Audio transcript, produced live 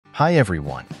Hi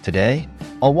everyone, today,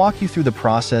 I'll walk you through the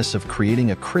process of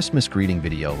creating a Christmas greeting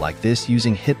video like this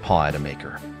using HitPaw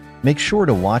Edimakor. Make sure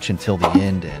to watch until the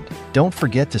end and don't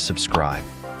forget to subscribe.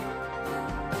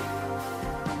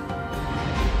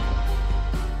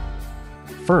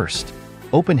 First,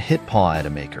 open HitPaw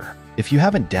Edimakor. If you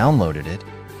haven't downloaded it,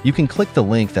 you can click the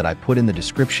link that I put in the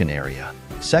description area.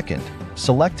 Second,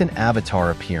 select an avatar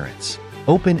appearance.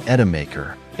 Open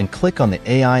Edimakor and click on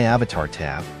the AI Avatar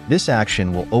tab. This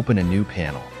action will open a new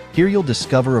panel. Here you'll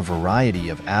discover a variety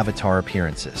of avatar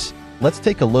appearances. Let's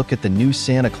take a look at the new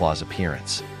Santa Claus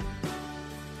appearance.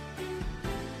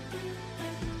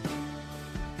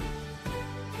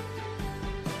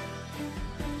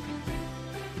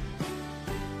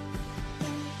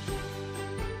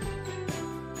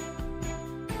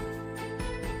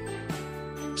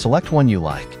 Select one you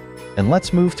like, and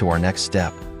let's move to our next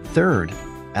step. Third,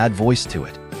 add voice to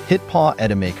it. HitPaw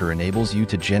Edimakor enables you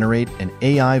to generate an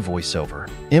AI voiceover,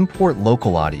 import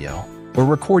local audio, or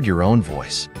record your own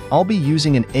voice. I'll be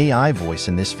using an AI voice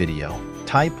in this video.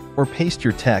 Type or paste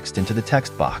your text into the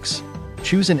text box.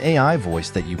 Choose an AI voice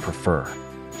that you prefer.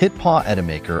 HitPaw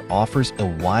Edimakor offers a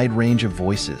wide range of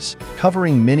voices,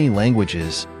 covering many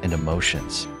languages and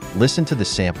emotions. Listen to the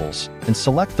samples and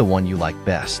select the one you like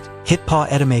best. HitPaw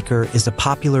Edimakor is a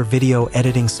popular video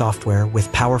editing software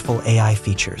with powerful AI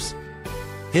features.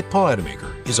 HitPaw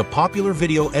Edimakor is a popular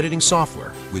video editing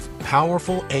software with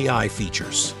powerful AI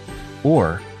features.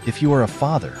 Or, if you are a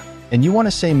father and you want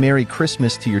to say Merry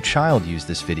Christmas to your child, use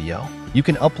this video. You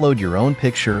can upload your own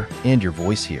picture and your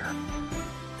voice here.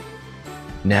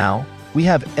 Now, we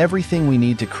have everything we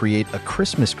need to create a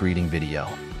Christmas greeting video.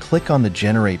 Click on the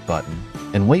Generate button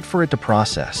and wait for it to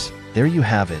process. There you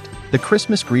have it, the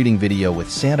Christmas greeting video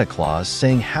with Santa Claus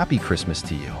saying Happy Christmas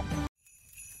to you.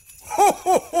 Ho,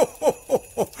 ho, ho, ho, ho,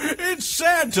 ho. It's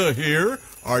Santa here.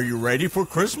 Are you ready for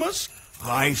Christmas?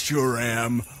 I sure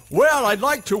am. Well, I'd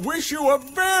like to wish you a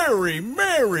very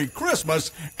Merry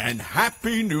Christmas and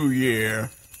Happy New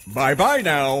Year. Bye-bye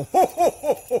now. Ho, ho,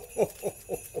 ho, ho, ho, ho,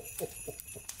 ho.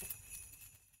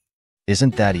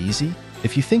 Isn't that easy?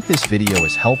 If you think this video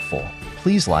is helpful,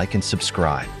 please like and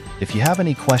subscribe. If you have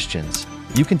any questions,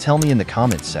 you can tell me in the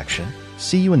comments section.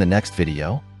 See you in the next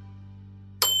video.